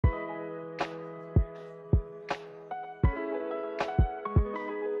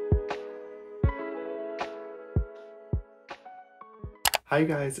Hi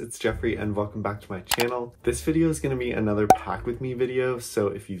guys, it's Jeffrey and welcome back to my channel. This video is going to be another pack with me video, so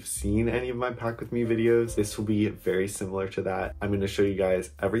if you've seen any of my pack with me videos, this will be very similar to that. I'm going to show you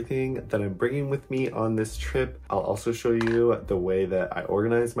guys everything that I'm bringing with me on this trip. I'll also show you the way that I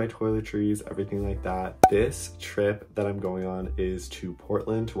organize my toiletries, everything like that. This trip that I'm going on is to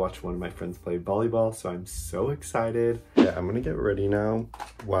Portland to watch one of my friends play volleyball, so I'm so excited. Yeah, I'm going to get ready now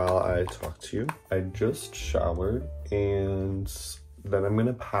while I talk to you. I just showered and then I'm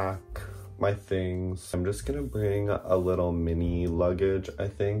gonna pack my things. I'm just gonna bring a little mini luggage, I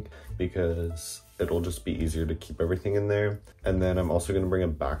think, because it'll just be easier to keep everything in there. And then I'm also gonna bring a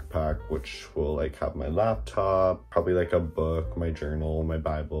backpack, which will like have my laptop, probably like a book, my journal, my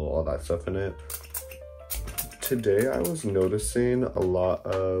Bible, all that stuff in it. Today I was noticing a lot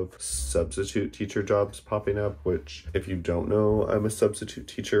of substitute teacher jobs popping up, which if you don't know, I'm a substitute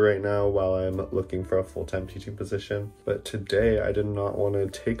teacher right now while I'm looking for a full-time teaching position. But today I did not want to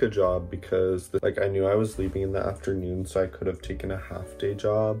take a job because I knew I was leaving in the afternoon, so I could have taken a half-day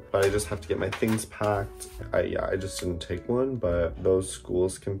job, but I just have to get my things packed. I just didn't take one, but those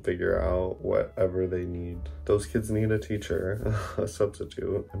schools can figure out whatever they need. Those kids need a teacher, a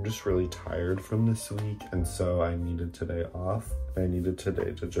substitute. I'm just really tired from this week, and so I needed today off. I needed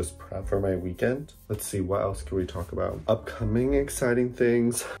today to just prep for my weekend. Let's see, what else can we talk about? Upcoming exciting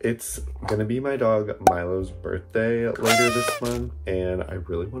things. It's gonna be my dog Milo's birthday later this month, and I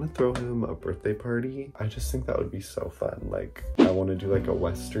really want to throw him a birthday party. I just think that would be so fun. Like, I want to do like a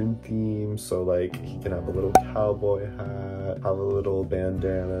Western theme, so like he can have a little cowboy hat, have a little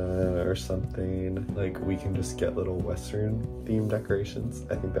bandana or something. Like, we can just get little Western themed decorations.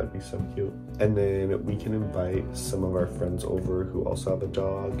 I think that'd be so cute. And then we can invite some of our friends over who also have a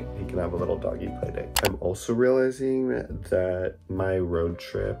dog. He can have a little doggy play day. I'm also realizing that my road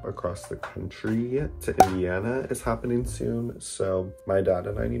trip across the country to Indiana is happening soon. So my dad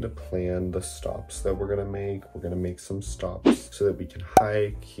and I need to plan the stops that we're gonna make. We're gonna make some stops so that we can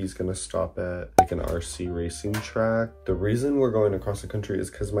hike. He's gonna stop at like an RC racing track. The reason we're going across the country is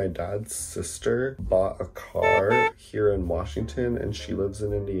because my dad's sister bought a car here in Washington and she lives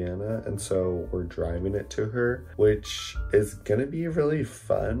in Indiana, and so we're driving it to her, which is gonna be really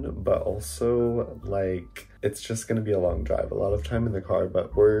fun, but also like it's just gonna be a long drive, a lot of time in the car,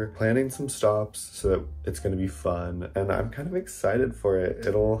 but we're planning some stops so that it's gonna be fun, and I'm kind of excited for it.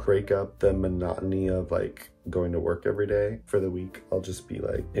 It'll break up the monotony of like going to work every day for the week. I'll just be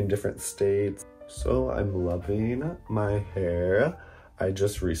like in different states. So I'm loving my hair. I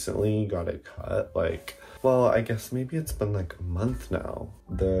just recently got it cut, well, I guess maybe it's been like a month now.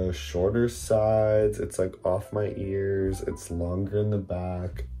 The shorter sides, it's like off my ears, it's longer in the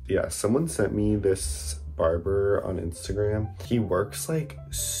back. Yeah, someone sent me this barber on Instagram. He works like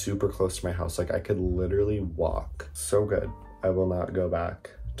super close to my house. Like, I could literally walk. So good. I will not go back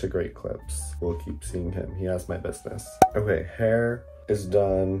to Great Clips. We'll keep seeing him. He has my business. Okay, hair is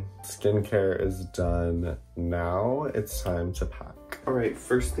done. Skincare is done. Now it's time to pack. All right,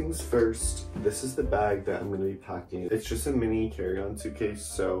 first things first, this is the bag that I'm gonna be packing. It's just a mini carry-on suitcase,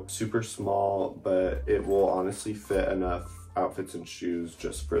 so super small, but it will honestly fit enough outfits and shoes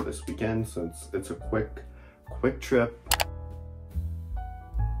just for this weekend since it's a quick trip.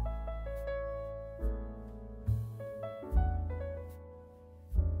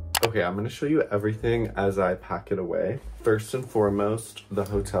 Okay, I'm gonna show you everything as I pack it away. First and foremost, the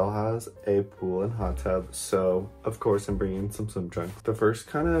hotel has a pool and hot tub, so of course I'm bringing some swim trunks. The first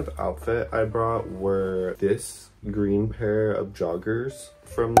kind of outfit I brought were this green pair of joggers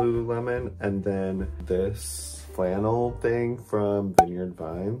from Lululemon, and then this flannel thing from Vineyard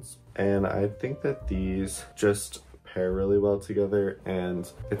Vines. And I think that these just pair really well together,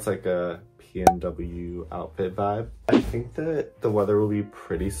 and it's like a PNW outfit vibe. I think that the weather will be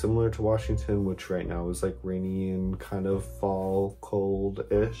pretty similar to Washington, which right now is like rainy and kind of fall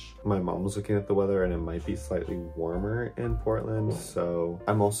cold-ish. My mom was looking at the weather and it might be slightly warmer in Portland. So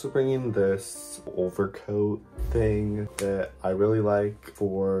I'm also bringing this overcoat thing that I really like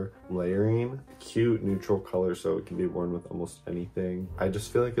for layering. Cute neutral color, so it can be worn with almost anything. I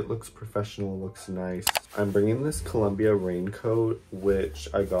just feel like it looks professional, looks nice. I'm bringing this Columbia raincoat, which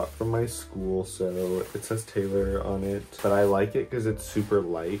I got from my school, so it says Taylor on it, but I like it because it's super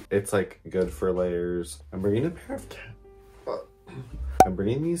light. It's like good for layers. I'm bringing a pair of I'm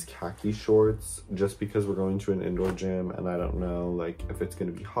bringing these khaki shorts just because we're going to an indoor gym and I don't know like if it's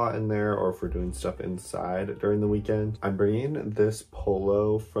going to be hot in there or if we're doing stuff inside during the weekend. I'm bringing this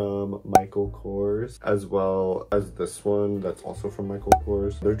polo from Michael Kors as well as this one that's also from Michael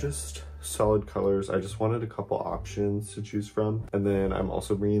Kors. They're just solid colors. I just wanted a couple options to choose from. And then I'm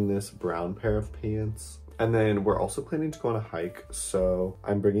also bringing this brown pair of pants And then we're also planning to go on a hike, so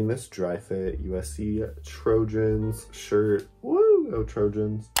I'm bringing this dry fit USC Trojans shirt. Woo! Oh,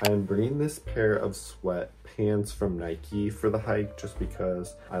 Trojans. I'm bringing this pair of sweatpants from Nike for the hike just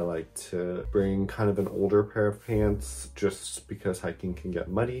because I like to bring kind of an older pair of pants just because hiking can get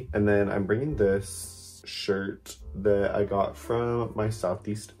muddy. And then I'm bringing this shirt that I got from my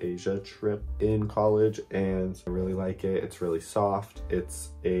Southeast Asia trip in college, and I really like it. It's really soft. It's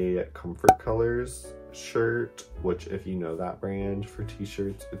a Comfort Colors shirt, which if you know that brand for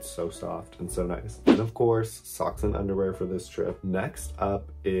t-shirts, it's so soft and so nice. And of course, socks and underwear for this trip. Next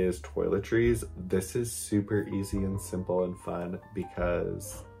up is toiletries. This is super easy and simple and fun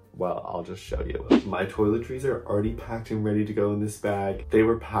because, well, I'll just show you. My toiletries are already packed and ready to go in this bag. They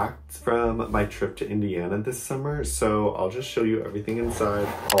were packed from my trip to Indiana this summer, so I'll just show you everything inside.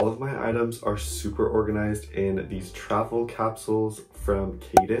 All of my items are super organized in these travel capsules from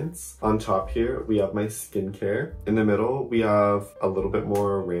Cadence. On top here, we have my skincare. In the middle, we have a little bit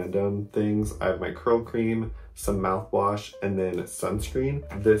more random things. I have my curl cream, some mouthwash, and then sunscreen.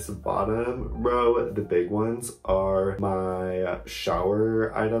 This bottom row, the big ones, are my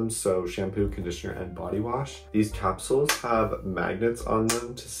shower items, so shampoo, conditioner, and body wash. These capsules have magnets on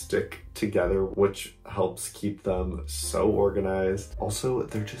them to stick together, which helps keep them so organized. Also,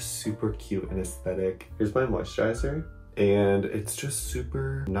 they're just super cute and aesthetic. Here's my moisturizer. And it's just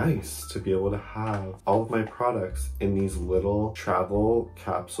super nice to be able to have all of my products in these little travel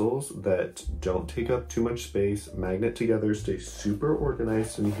capsules that don't take up too much space, magnet together, stay super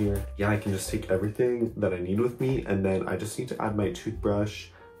organized in here. Yeah, I can just take everything that I need with me, and then I just need to add my toothbrush,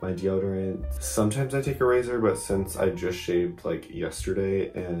 my deodorant. Sometimes I take a razor, but since I just shaved like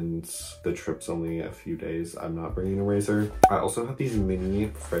yesterday and the trip's only a few days, I'm not bringing a razor. I also have these mini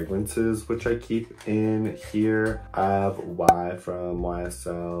fragrances which I keep in here. I have Y from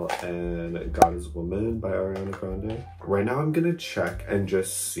YSL and God is Woman by Ariana Grande. Right now I'm gonna check and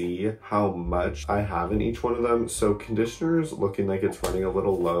just see how much I have in each one of them. So conditioner is looking like it's running a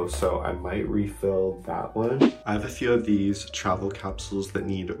little low, so I might refill that one. I have a few of these travel capsules that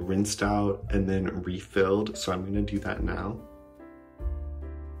need rinsed out and then refilled, so I'm gonna do that now.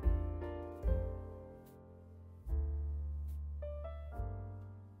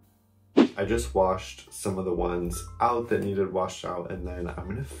 I just washed some of the ones out that needed washed out, and then I'm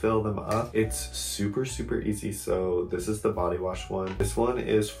gonna fill them up. It's super easy. So this is the body wash one. This one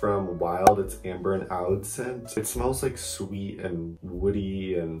is from Wild. It's amber and oud scent. It smells like sweet and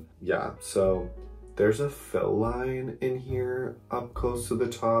woody, and yeah, so there's a fill line in here up close to the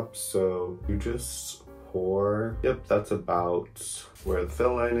top, so you just pour. Yep, that's about where the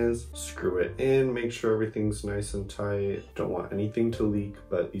fill line is. Screw it in, make sure everything's nice and tight. Don't want anything to leak,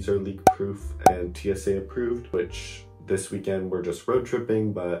 but these are leak proof and TSA approved, which this weekend we're just road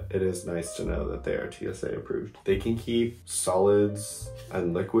tripping, but it is nice to know that they are TSA approved. They can keep solids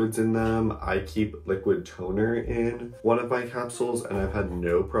and liquids in them. I keep liquid toner in one of my capsules and I've had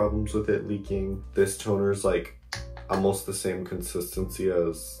no problems with it leaking. This toner is like almost the same consistency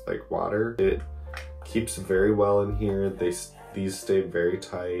as like water. It keeps very well in here. These stay very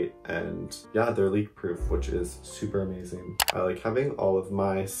tight, and yeah, they're leak proof, which is super amazing. I like having all of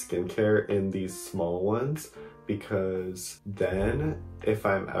my skincare in these small ones because then if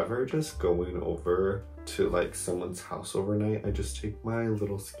I'm ever just going over to like someone's house overnight, I just take my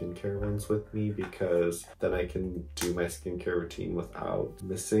little skincare ones with me because then I can do my skincare routine without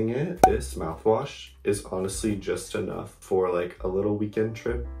missing it. This mouthwash is honestly just enough for like a little weekend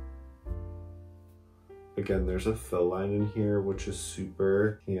trip. Again, there's a fill line in here, which is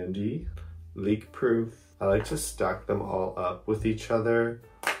super handy. Leak proof. I like to stack them all up with each other,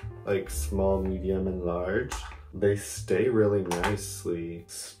 like small, medium, and large. They stay really nicely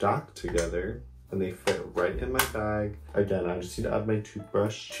stacked together and they fit right in my bag. Again, I just need to add my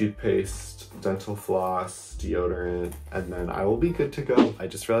toothbrush, toothpaste, dental floss, deodorant, and then I will be good to go. I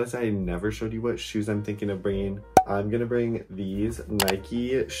just realized I never showed you what shoes I'm thinking of bringing. I'm gonna bring these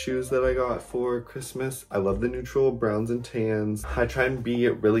Nike shoes that I got for Christmas. I love the neutral browns and tans. I try and be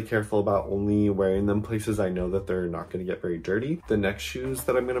really careful about only wearing them places I know that they're not gonna get very dirty. The next shoes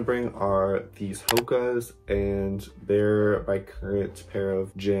that I'm gonna bring are these Hoka's, and they're my current pair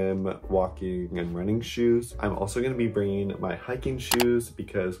of gym, walking, and running shoes. I'm also gonna be bringing my hiking shoes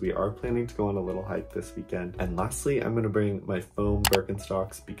because we are planning to go on a little hike this weekend. And lastly, I'm gonna bring my foam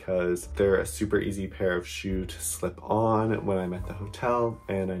Birkenstocks because they're a super easy pair of shoe to slip on when I'm at the hotel,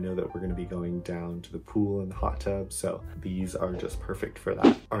 and I know that we're going to be going down to the pool and the hot tub, so these are just perfect for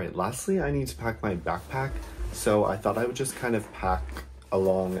that. All right, lastly, I need to pack my backpack, so I thought I would just kind of pack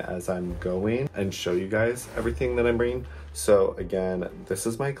along as I'm going and show you guys everything that I'm bringing. So again, this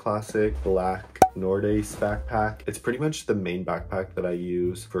is my classic black Nordice backpack. It's pretty much the main backpack that I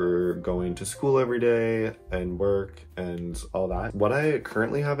use for going to school every day and work and all that. What I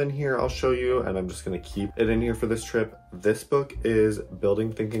currently have in here, I'll show you, and I'm just gonna keep it in here for this trip. This book is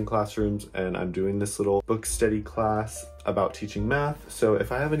Building Thinking Classrooms, and I'm doing this little book study class about teaching math. So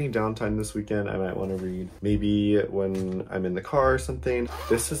if I have any downtime this weekend, I might want to read maybe when I'm in the car or something.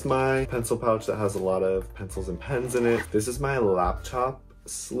 This is my pencil pouch that has a lot of pencils and pens in it. This is my laptop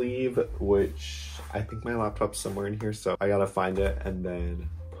sleeve, which I think my laptop's somewhere in here, so I gotta find it and then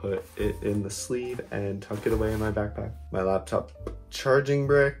put it in the sleeve and tuck it away in my backpack. My laptop charging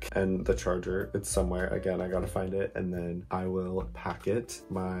brick and the charger, it's somewhere. Again, I gotta find it and then I will pack it.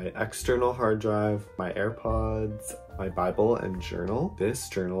 My external hard drive, my AirPods, my Bible and journal. This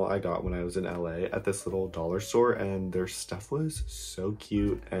journal I got when I was in LA at this little dollar store, and their stuff was so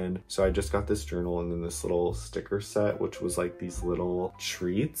cute. And so I just got this journal and then this little sticker set, which was like these little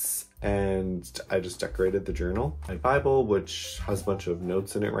treats, and I just decorated the journal. My Bible, which has a bunch of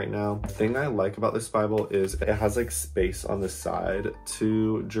notes in it right now. The thing I like about this Bible is it has like space on the side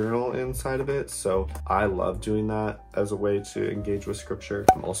to journal inside of it, so I love doing that as a way to engage with scripture.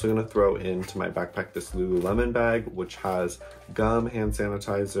 I'm also gonna throw into my backpack this Lululemon bag, which has gum, hand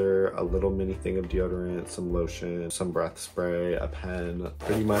sanitizer, a little mini thing of deodorant, some lotion, some breath spray, a pen,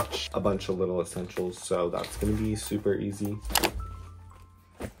 pretty much a bunch of little essentials, so that's gonna be super easy.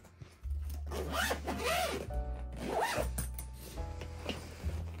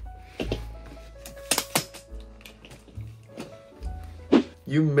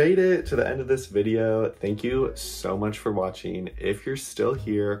 You made it to the end of this video. Thank you so much for watching. If you're still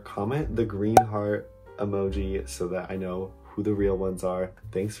here, comment the green heart emoji so that I know who the real ones are.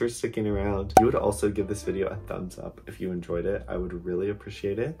 Thanks for sticking around. You would also give this video a thumbs up if you enjoyed it. I would really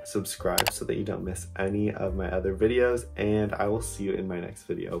appreciate it. Subscribe so that you don't miss any of my other videos, and I will see you in my next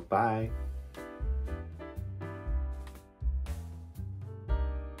video. Bye.